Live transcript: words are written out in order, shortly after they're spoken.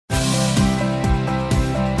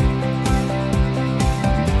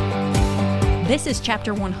This is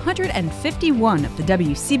chapter 151 of the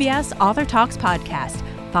WCBS Author Talks podcast.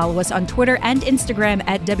 Follow us on Twitter and Instagram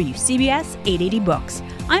at WCBS 880 Books.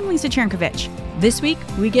 I'm Lisa Chernkovich. This week,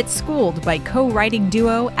 we get schooled by co-writing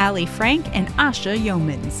duo Ali Frank and Asha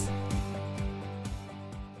Yeomans.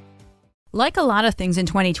 Like a lot of things in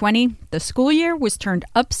 2020, the school year was turned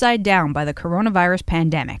upside down by the coronavirus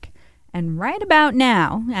pandemic. And right about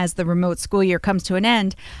now, as the remote school year comes to an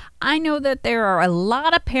end, I know that there are a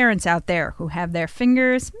lot of parents out there who have their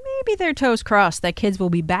fingers, maybe their toes crossed that kids will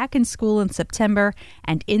be back in school in September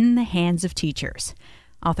and in the hands of teachers.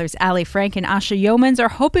 Authors Ali Frank and Asha Yeomans are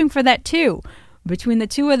hoping for that too. Between the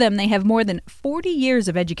two of them, they have more than 40 years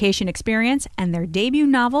of education experience, and their debut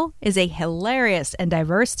novel is a hilarious and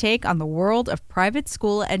diverse take on the world of private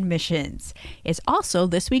school admissions. It's also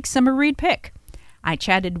this week's summer read pick. I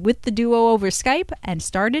chatted with the duo over Skype and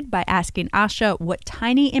started by asking Asha what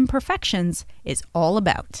Tiny Imperfections is all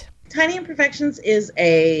about. Tiny Imperfections is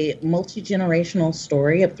a multi-generational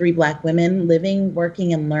story of three Black women living,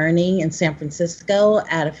 working, and learning in San Francisco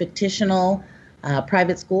at a fictional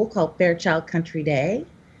private school called Fairchild Country Day.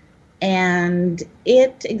 And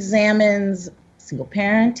it examines single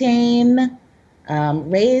parenting,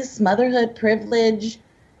 race, motherhood, privilege,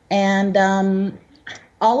 and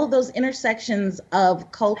all of those intersections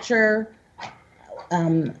of culture,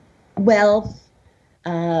 wealth,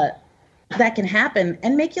 that can happen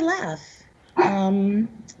and make you laugh.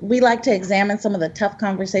 We like to examine some of the tough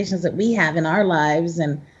conversations that we have in our lives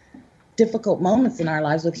and difficult moments in our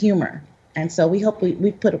lives with humor. And so we hope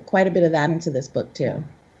we put quite a bit of that into this book too.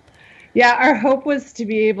 Yeah, our hope was to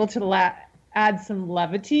be able to add some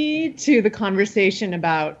levity to the conversation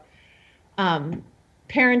about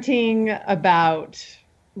parenting, about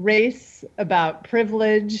race, about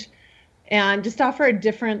privilege, and just offer a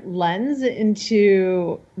different lens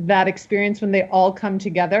into that experience when they all come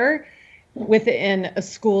together within a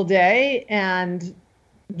school day and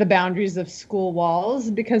the boundaries of school walls,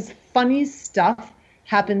 because funny stuff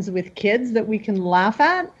happens with kids that we can laugh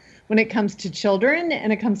at when it comes to children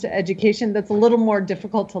and it comes to education that's a little more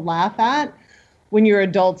difficult to laugh at when you're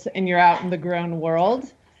adults and you're out in the grown world.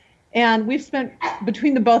 And we've spent,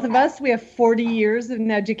 between the both of us, we have 40 years in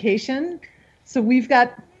education. So we've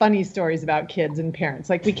got funny stories about kids and parents.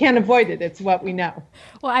 Like, we can't avoid it. It's what we know.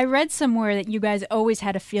 Well, I read somewhere that you guys always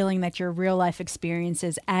had a feeling that your real life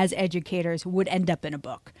experiences as educators would end up in a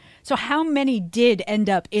book. So how many did end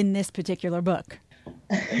up in this particular book?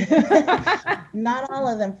 Not all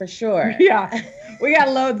of them, for sure. Yeah, we got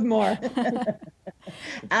loads more.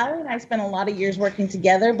 Ali and I spent a lot of years working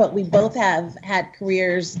together, but we both have had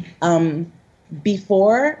careers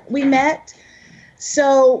before we met.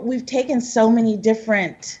 So we've taken so many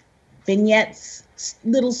different vignettes,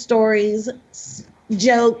 little stories,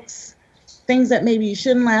 jokes, things that maybe you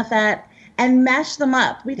shouldn't laugh at, and mash them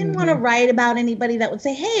up. We didn't want to write about anybody that would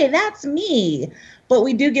say, hey, that's me. But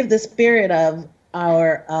we do give the spirit of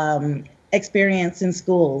our experience in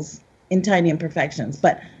schools in Tiny Imperfections.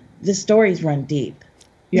 But the stories run deep.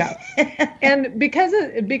 Yeah. And because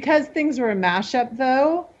things were a mashup,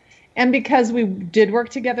 though, and because we did work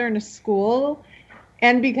together in a school,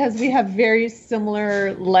 and because we have very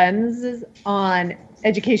similar lenses on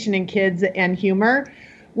education and kids and humor,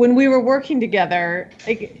 when we were working together,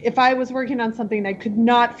 like, if I was working on something, I could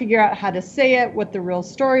not figure out how to say it, what the real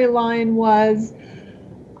storyline was,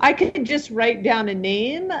 I could just write down a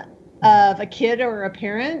name of a kid or a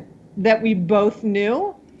parent that we both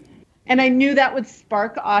knew. And I knew that would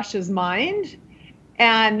spark Asha's mind.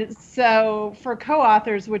 And so for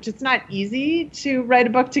co-authors, which it's not easy to write a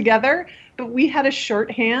book together, but we had a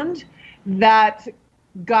shorthand that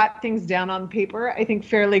got things down on paper, I think,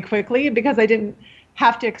 fairly quickly, because I didn't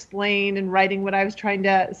have to explain in writing what I was trying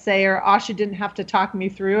to say, or Asha didn't have to talk me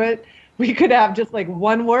through it. We could have just like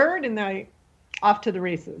one word and then off to the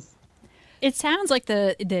races. It sounds like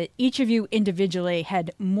the each of you individually had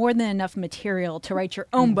more than enough material to write your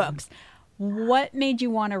own books. What made you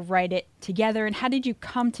want to write it together, and how did you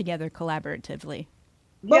come together collaboratively?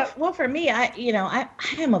 Well, for me, I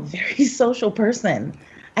am a very social person.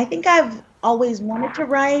 I think I've always wanted to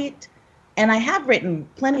write, and I have written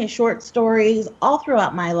plenty of short stories all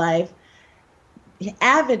throughout my life.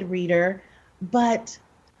 Avid reader, but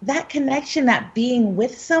that connection, that being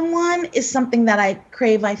with someone, is something that I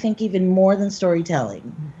crave, I think, even more than storytelling.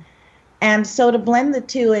 Mm-hmm. And so to blend the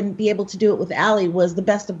two and be able to do it with Ali was the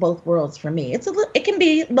best of both worlds for me. It can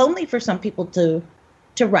be lonely for some people to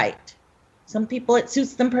write. Some people, it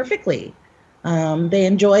suits them perfectly. They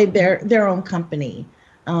enjoy their own company.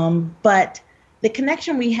 But the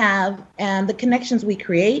connection we have and the connections we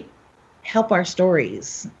create help our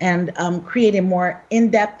stories and create a more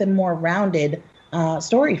in-depth and more rounded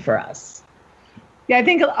story for us. Yeah, I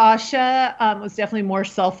think Asha was definitely more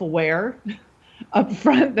self-aware up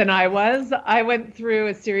front than I was. I went through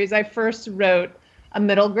a series. I first wrote a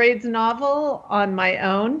middle grades novel on my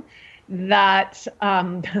own that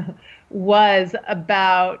was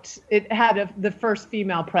about, it had the first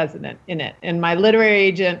female president in it. And my literary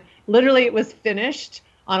agent, literally it was finished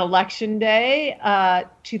on election day,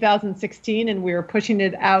 2016, and we were pushing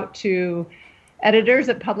it out to editors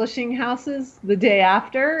at publishing houses the day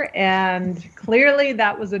after. And clearly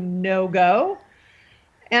that was a no-go.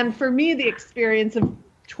 And for me, the experience of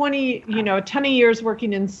 20 years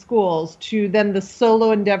working in schools to then the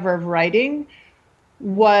solo endeavor of writing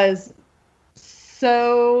was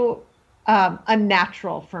so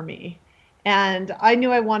unnatural for me. And I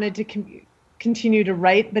knew I wanted to continue to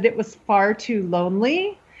write, but it was far too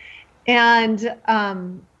lonely. And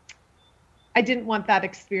I didn't want that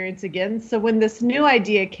experience again. So when this new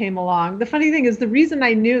idea came along, the funny thing is the reason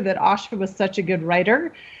I knew that Asha was such a good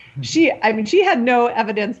writer, she had no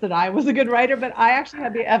evidence that I was a good writer, but I actually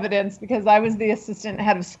had the evidence because I was the assistant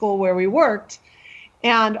head of school where we worked.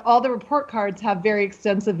 And all the report cards have very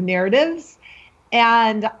extensive narratives.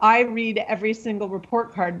 And I read every single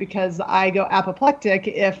report card because I go apoplectic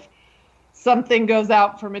if something goes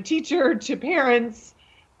out from a teacher to parents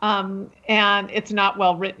and it's not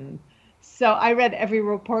well written. So I read every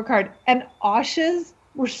report card, and Asha's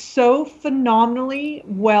were so phenomenally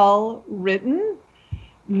well written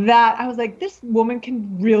that I was like, this woman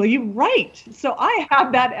can really write. So I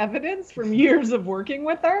had that evidence from years of working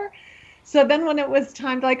with her. So then when it was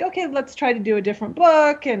time to like, okay, let's try to do a different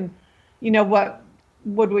book, and what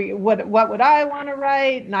would I want to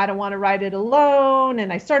write? And I don't want to write it alone.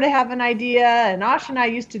 And I sort of have an idea. And Asha and I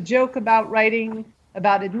used to joke about writing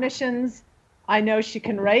about admissions. I know she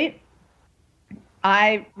can write.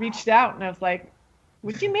 I reached out and I was like,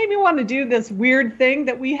 would you maybe want to do this weird thing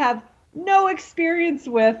that we have no experience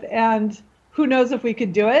with, and who knows if we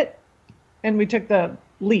could do it? And we took the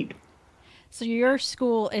leap. So your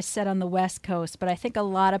school is set on the West Coast, but I think a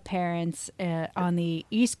lot of parents on the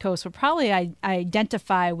East Coast would probably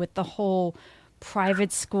identify with the whole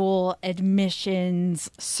private school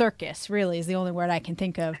admissions circus, really is the only word I can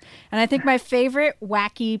think of. And I think my favorite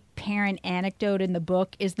wacky parent anecdote in the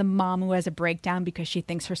book is the mom who has a breakdown because she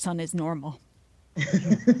thinks her son is normal.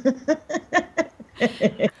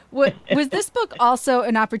 Was this book also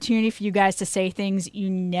an opportunity for you guys to say things you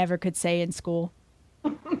never could say in school?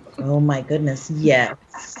 Oh my goodness,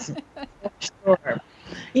 yes. Sure.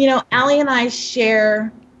 Allie and I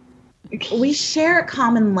share a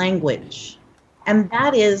common language, and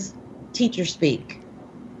that is teacher speak.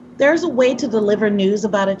 There's a way to deliver news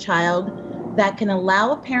about a child that can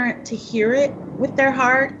allow a parent to hear it with their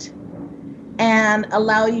heart and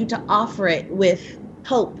allow you to offer it with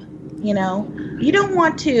hope. You don't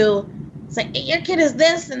want to say, hey, your kid is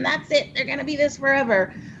this and that's it, they're going to be this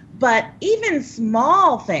forever. But even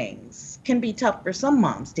small things can be tough for some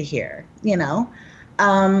moms to hear,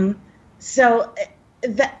 So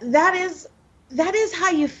that is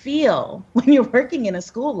how you feel when you're working in a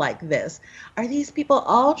school like this. Are these people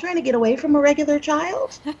all trying to get away from a regular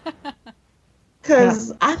child?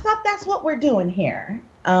 Because I thought that's what we're doing here.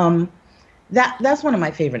 That's one of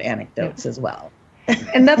my favorite anecdotes as well.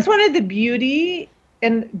 And that's one of the beauties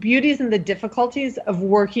and the difficulties of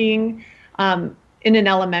working in an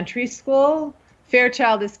elementary school.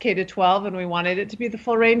 Fairchild is K-12, and we wanted it to be the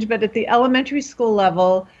full range. But at the elementary school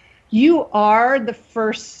level, you are the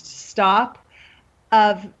first stop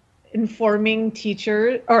of informing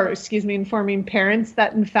parents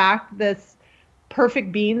that, in fact, this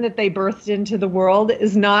perfect being that they birthed into the world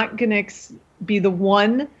is not going to be the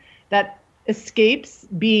one that escapes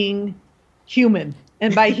being human.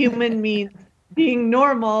 And by human means being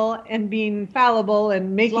normal and being fallible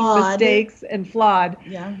and making mistakes and flawed.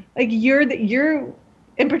 Yeah. Like you're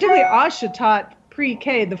and particularly Asha taught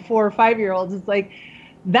pre-K, the 4 or 5-year-olds. It's like,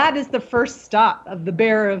 that is the first stop of the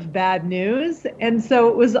bearer of bad news. And so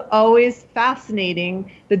it was always fascinating,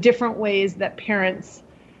 the different ways that parents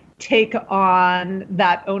take on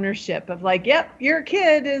that ownership of like, yep, your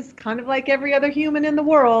kid is kind of like every other human in the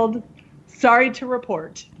world. Sorry to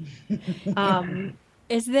report.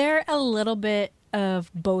 Is there a little bit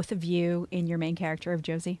of both of you in your main character of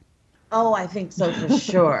Josie? Oh, I think so for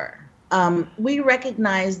sure. We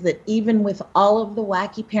recognize that even with all of the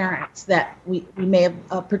wacky parents that we may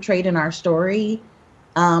have portrayed in our story,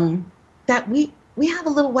 that we have a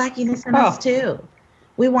little wackiness in us too.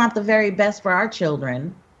 We want the very best for our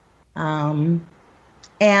children. And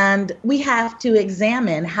we have to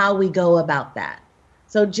examine how we go about that.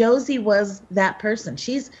 So Josie was that person.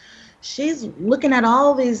 She's looking at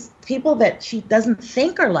all these people that she doesn't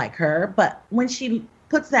think are like her, but when she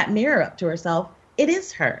puts that mirror up to herself, it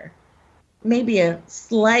is her. Maybe a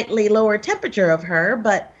slightly lower temperature of her,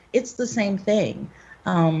 but it's the same thing.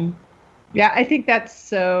 Yeah, I think that's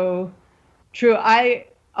so true. I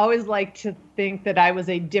always like to think that I was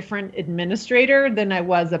a different administrator than I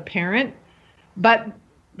was a parent, but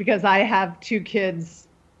because I have two kids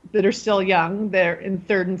that are still young, they're in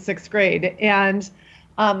 3rd and 6th grade. And,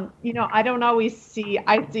 I don't always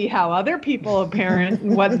I see how other people parent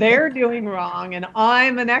and what they're doing wrong. And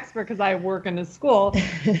I'm an expert because I work in a school,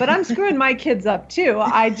 but I'm screwing my kids up too.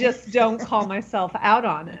 I just don't call myself out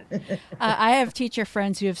on it. I have teacher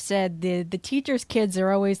friends who have said the teachers' kids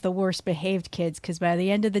are always the worst behaved kids because by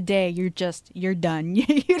the end of the day, you're done.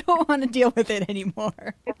 You don't want to deal with it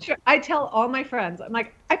anymore. I tell all my friends, I'm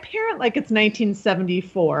like, I parent like it's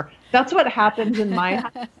 1974. That's what happens in my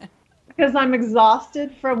house. Because I'm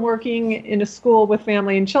exhausted from working in a school with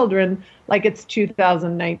family and children like it's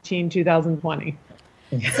 2019, 2020.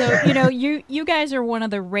 So, you guys are one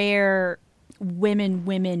of the rare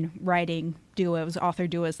women writing duos, author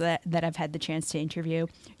duos that I've had the chance to interview.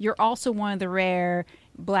 You're also one of the rare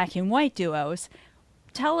black and white duos.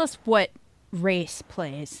 Tell us what race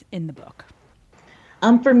plays in the book.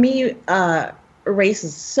 For me, race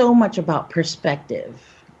is so much about perspective.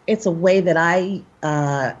 It's a way that I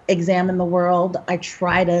examine the world. I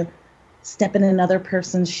try to step in another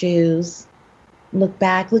person's shoes, look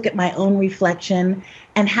back, look at my own reflection.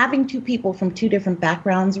 And having two people from two different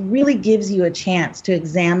backgrounds really gives you a chance to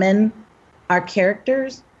examine our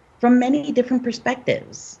characters from many different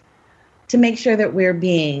perspectives to make sure that we're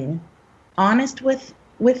being honest with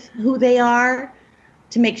who they are,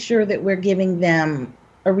 to make sure that we're giving them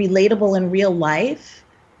a relatable and real life.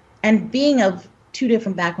 And being of two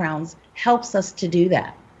different backgrounds helps us to do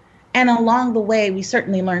that. And along the way, we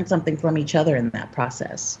certainly learn something from each other in that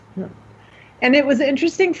process. And it was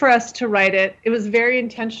interesting for us to write it. It was very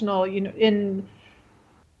intentional. In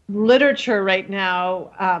literature right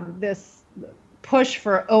now, this push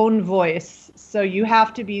for own voice. So you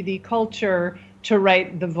have to be the culture to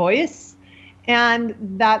write the voice. And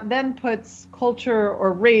that then puts culture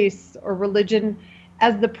or race or religion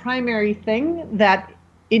as the primary thing that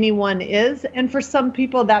anyone is. And for some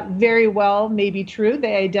people that very well may be true.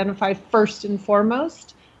 They identify first and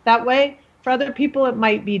foremost that way. For other people, it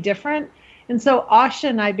might be different. And so Asha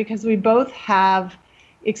and I, because we both have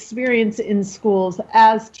experience in schools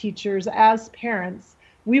as teachers, as parents,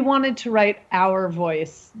 we wanted to write our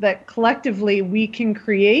voice that collectively we can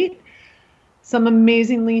create some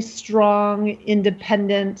amazingly strong,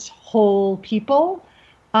 independent, whole people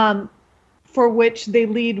for which they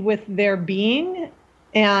lead with their being.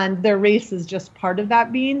 And their race is just part of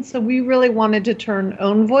that being. So we really wanted to turn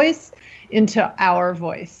own voice into our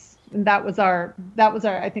voice. And that was our,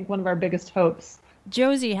 I think, one of our biggest hopes.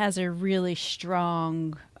 Josie has a really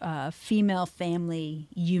strong female family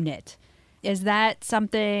unit. Is that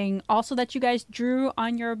something also that you guys drew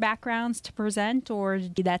on your backgrounds to present, or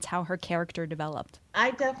that's how her character developed?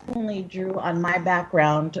 I definitely drew on my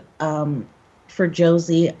background for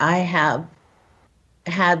Josie. I have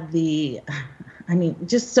had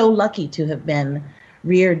just so lucky to have been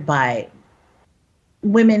reared by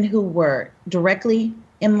women who were directly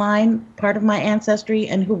in line, part of my ancestry,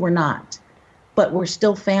 and who were not, but were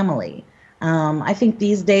still family. I think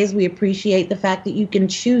these days we appreciate the fact that you can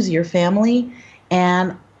choose your family.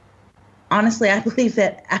 And honestly, I believe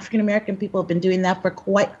that African-American people have been doing that for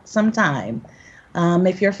quite some time.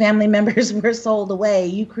 If your family members were sold away,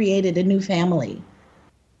 you created a new family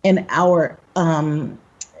in our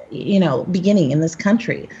beginning in this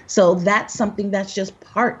country. So that's something that's just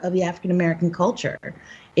part of the African-American culture.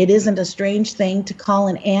 It isn't a strange thing to call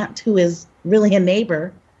an aunt who is really a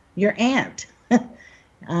neighbor your aunt.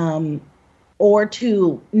 Or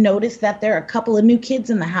to notice that there are a couple of new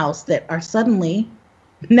kids in the house that are suddenly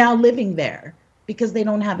now living there because they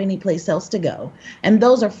don't have any place else to go. And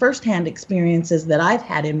those are firsthand experiences that I've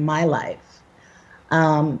had in my life.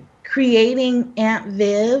 Creating Aunt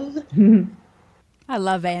Viv. I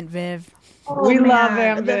love Aunt Viv. We love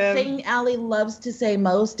Aunt Viv. The thing Allie loves to say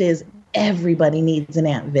most is everybody needs an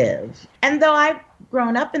Aunt Viv. And though I've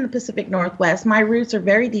grown up in the Pacific Northwest, my roots are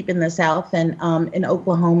very deep in the South and in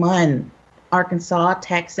Oklahoma and Arkansas,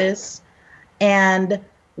 Texas. And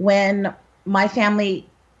when my family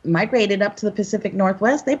migrated up to the Pacific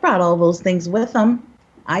Northwest, they brought all those things with them.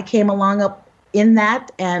 I came along up in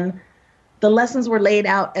that, and the lessons were laid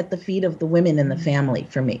out at the feet of the women in the family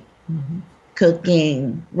for me. Mm-hmm.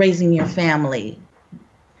 Cooking, raising your family,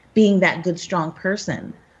 being that good, strong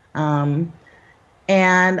person. And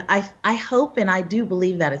And I hope and I do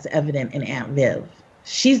believe that it's evident in Aunt Viv.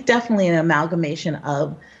 She's definitely an amalgamation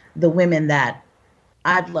of the women that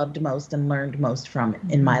I've loved most and learned most from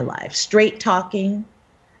in my life. Straight talking,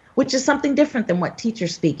 which is something different than what teacher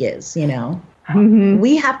speak is, you know. Mm-hmm.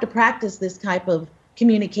 We have to practice this type of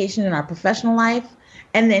communication in our professional life,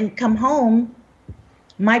 and then come home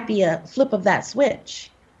might be a flip of that switch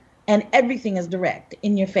and everything is direct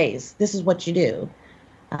in your face. This is what you do.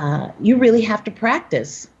 You really have to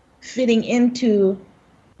practice fitting into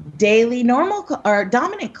daily normal or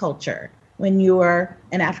dominant culture when you are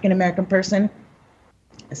an African American person,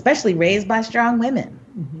 especially raised by strong women.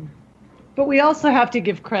 Mm-hmm. But we also have to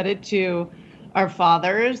give credit to our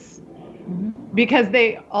fathers, because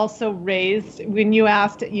they also raised, when you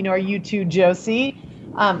asked, you know, are you two Josie?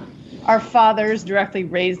 Our fathers directly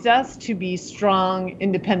raised us to be strong,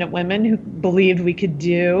 independent women who believed we could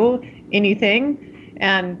do anything.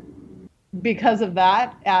 And because of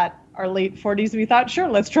that, at our late 40s, we thought, sure,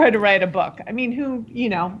 let's try to write a book. I mean, who, you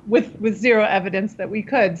know, with zero evidence that we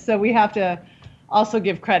could. So we have to also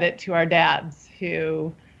give credit to our dads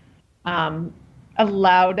who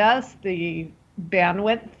allowed us the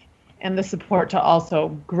bandwidth and the support to also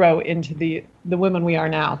grow into the women we are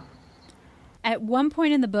now. At one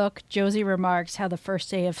point in the book, Josie remarks how the first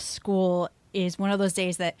day of school is one of those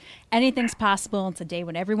days that anything's possible. It's a day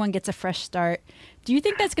when everyone gets a fresh start. Do you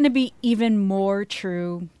think that's going to be even more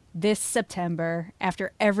true this September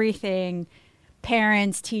after everything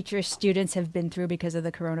parents, teachers, students have been through because of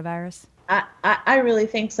the coronavirus? I really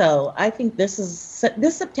think so. I think this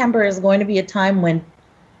September is going to be a time when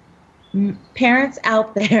parents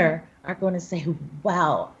out there are going to say,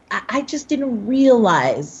 wow, I just didn't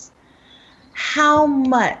realize how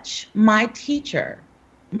much my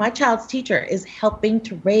child's teacher is helping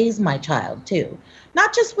to raise my child too.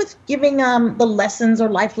 Not just with giving the lessons or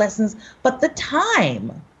life lessons, but the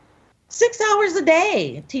time. 6 hours a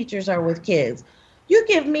day teachers are with kids. You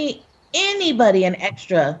give me anybody an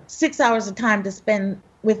extra 6 hours of time to spend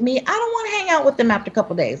with me, I don't want to hang out with them after a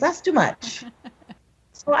couple of days. That's too much.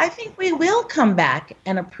 So I think we will come back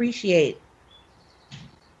and appreciate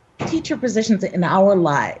teacher positions in our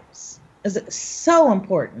lives. It's so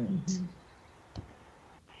important. Mm-hmm.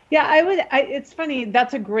 Yeah, it's funny.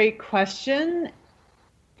 That's a great question.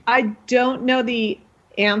 I don't know the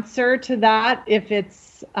answer to that. If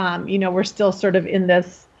it's, we're still sort of in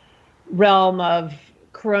this realm of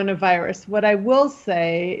coronavirus. What I will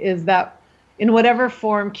say is that in whatever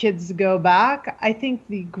form kids go back, I think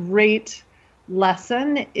the great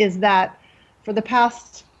lesson is that for the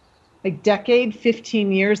past decade,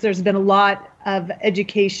 15 years, there's been a lot of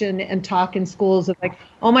education and talk in schools of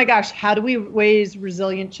oh my gosh, how do we raise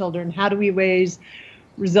resilient children? How do we raise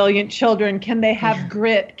resilient children? Can they have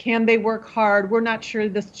grit? Can they work hard? We're not sure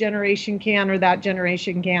this generation can or that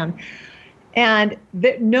generation can. And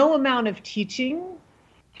no amount of teaching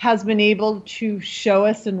has been able to show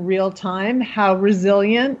us in real time how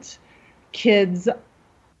resilient kids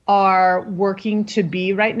are working to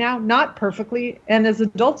be right now. Not perfectly, and as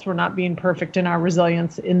adults, we're not being perfect in our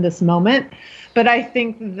resilience in this moment. But I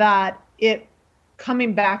think that it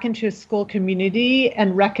coming back into a school community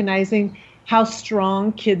and recognizing how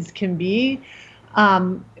strong kids can be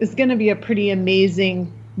is going to be a pretty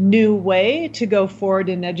amazing new way to go forward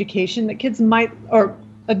in education, that kids might, or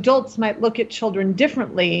adults might, look at children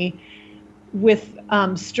differently with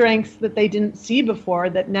strengths that they didn't see before,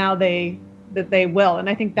 that now they will. And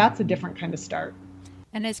I think that's a different kind of start.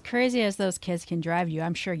 And as crazy as those kids can drive you,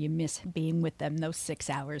 I'm sure you miss being with them those 6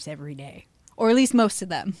 hours every day, or at least most of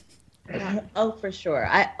them. Oh, for sure.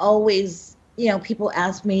 I always, people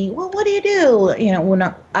ask me, well, what do you do? When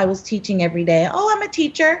I was teaching every day. Oh, I'm a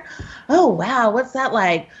teacher. Oh, wow. What's that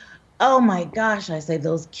like? Oh my gosh. I say,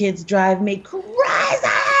 those kids drive me crazy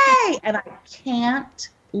and I can't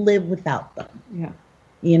live without them. Yeah.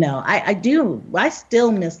 I do. I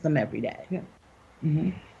still miss them every day. Yeah. Mm-hmm.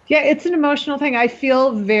 Yeah, it's an emotional thing. I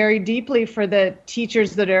feel very deeply for the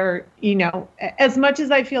teachers that are, as much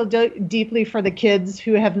as I feel deeply for the kids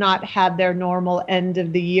who have not had their normal end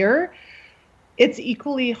of the year, it's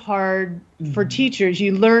equally hard for teachers.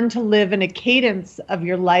 You learn to live in a cadence of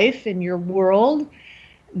your life and your world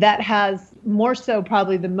that has, more so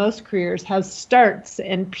probably than most careers, has starts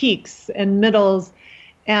and peaks and middles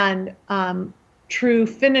and true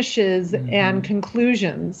finishes and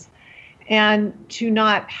conclusions. And to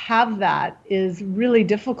not have that is really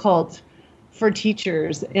difficult for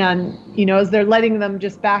teachers. And, as they're letting them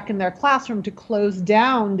just back in their classroom to close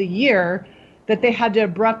down the year that they had to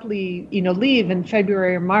abruptly, leave in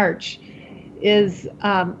February or March is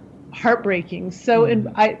heartbreaking. So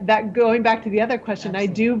that going back to the other question,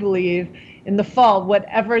 absolutely. I do believe in the fall,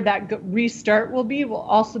 whatever that restart will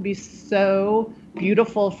also be so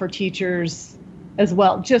beautiful for teachers as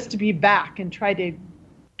well, just to be back and try to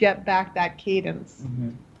get back that cadence. Mm-hmm.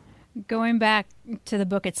 Going back to the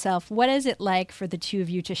book itself, what is it like for the two of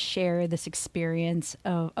you to share this experience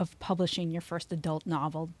of publishing your first adult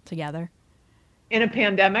novel together? In a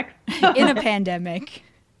pandemic? In a pandemic.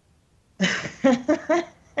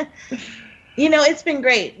 It's been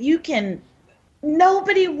great.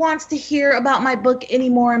 Nobody wants to hear about my book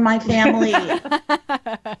anymore in my family.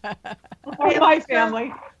 My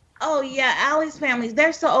family. Oh, yeah, Allie's family.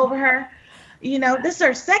 They're so over her. This is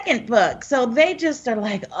her second book. So they just are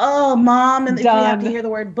like, oh, Mom, and we have to hear the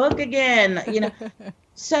word book again.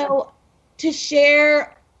 So to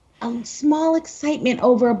share a small excitement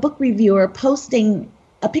over a book reviewer posting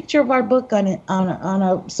a picture of our book on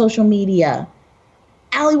a social media.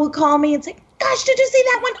 Allie will call me and say, gosh, did you see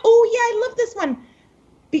that one? Oh, yeah, I love this one.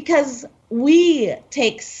 Because we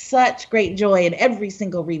take such great joy in every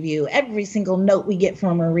single review, every single note we get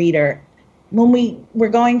from a reader. When we were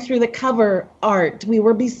going through the cover art, we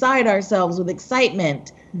were beside ourselves with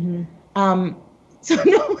excitement. Mm-hmm. So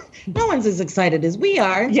no one's as excited as we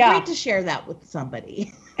are. It's great to share that with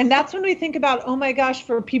somebody. And that's when we think about, oh my gosh,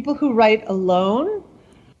 for people who write alone,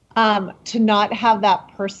 to not have that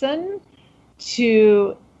person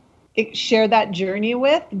to share that journey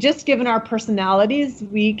with, just given our personalities,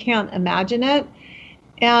 we can't imagine it.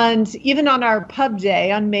 And even on our pub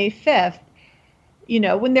day on May 5th,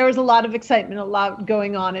 when there was a lot of excitement, a lot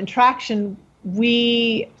going on and traction,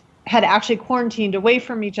 we had actually quarantined away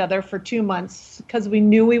from each other for 2 months because we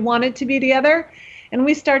knew we wanted to be together. And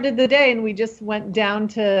we started the day and we just went down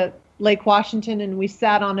to Lake Washington and we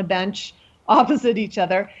sat on a bench opposite each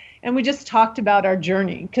other and we just talked about our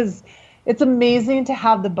journey, because it's amazing to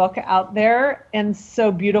have the book out there and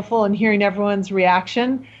so beautiful and hearing everyone's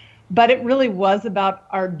reaction. But it really was about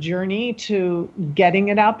our journey to getting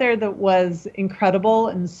it out there that was incredible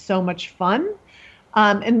and so much fun,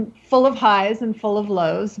 and full of highs and full of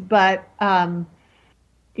lows. But,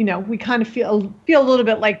 we kind of feel a little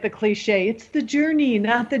bit like the cliche, it's the journey,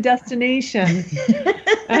 not the destination.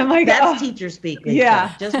 And I'm like, that's teacher speak.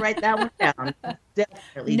 Yeah. Just write that one down.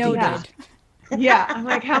 Definitely. Noted. Yeah, I'm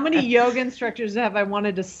like, how many yoga instructors have I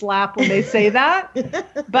wanted to slap when they say that?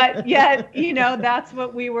 But yet, that's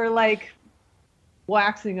what we were like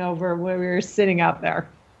waxing over when we were sitting out there.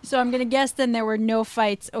 So I'm going to guess then there were no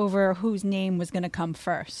fights over whose name was going to come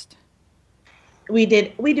first. We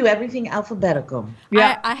do everything alphabetical.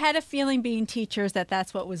 Yeah. I had a feeling, being teachers,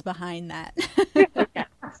 that's what was behind that.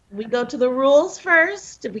 We go to the rules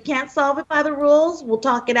first. If we can't solve it by the rules, we'll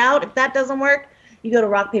talk it out. If that doesn't work, you go to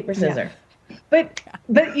rock, paper, scissors. Yeah. But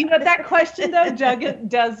that question though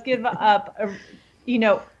does give up a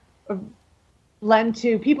lend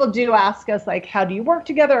to, people do ask us like, how do you work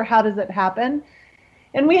together, or how does it happen?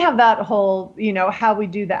 And we have that whole, how we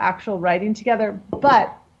do the actual writing together.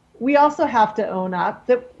 But we also have to own up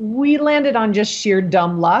that we landed on just sheer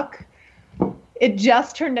dumb luck. It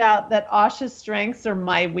just turned out that Asha's strengths are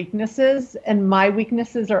my weaknesses and my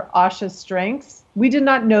weaknesses are Asha's strengths. We did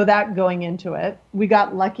not know that going into it. We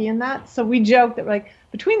got lucky in that. So we joked that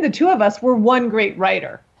between the two of us, we're one great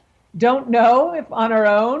writer. Don't know if on our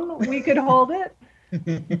own we could hold it,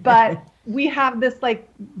 but we have this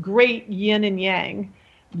great yin and yang,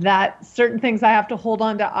 that certain things I have to hold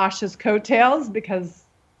on to Asha's coattails because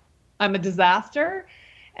I'm a disaster.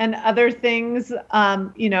 And other things,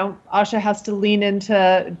 Asha has to lean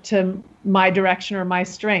into my direction or my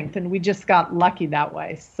strength. And we just got lucky that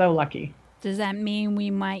way. So lucky. Does that mean we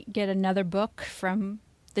might get another book from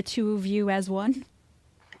the two of you as one?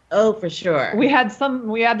 Oh, for sure. We had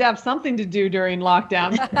to have something to do during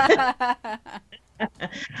lockdown.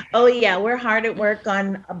 Oh, yeah. We're hard at work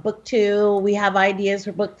on book 2. We have ideas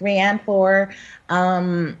for book 3 and 4.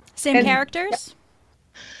 Same characters?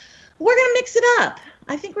 We're going to mix it up.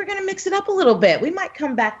 I think we're going to mix it up a little bit. We might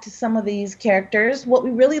come back to some of these characters. What we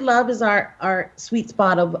really love is our sweet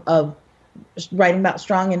spot of writing about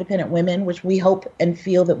strong, independent women, which we hope and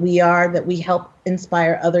feel that we are, that we help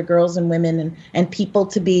inspire other girls and women and people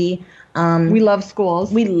to be. We love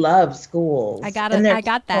schools. We love schools. I got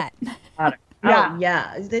that. Yeah. Oh,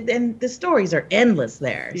 yeah. And the stories are endless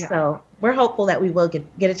there. Yeah. So we're hopeful that we will get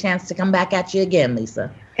a chance to come back at you again,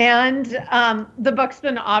 Lisa. And the book's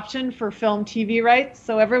been optioned for film TV rights,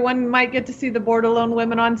 so everyone might get to see the Board Alone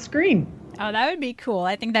women on screen. Oh, that would be cool.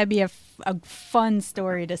 I think that'd be a fun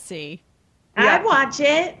story to see. Yeah. I'd watch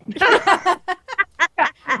it.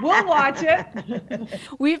 We'll watch it.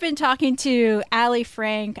 We've been talking to Allie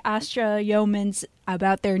Frank, Astra Yeomans,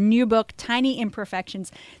 about their new book, Tiny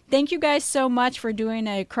Imperfections. Thank you guys so much for doing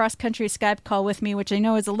a cross-country Skype call with me, which I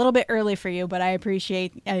know is a little bit early for you, but I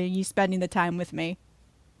appreciate you spending the time with me.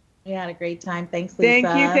 We had a great time. Thanks, Lisa.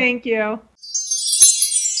 Thank you.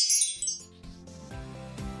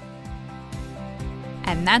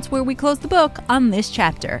 And that's where we close the book on this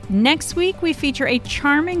chapter. Next week, we feature a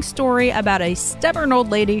charming story about a stubborn old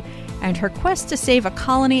lady and her quest to save a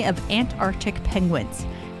colony of Antarctic penguins.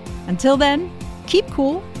 Until then, keep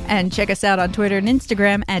cool and check us out on Twitter and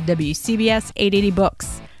Instagram at WCBS 880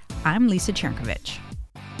 Books. I'm Lisa Chernkovich.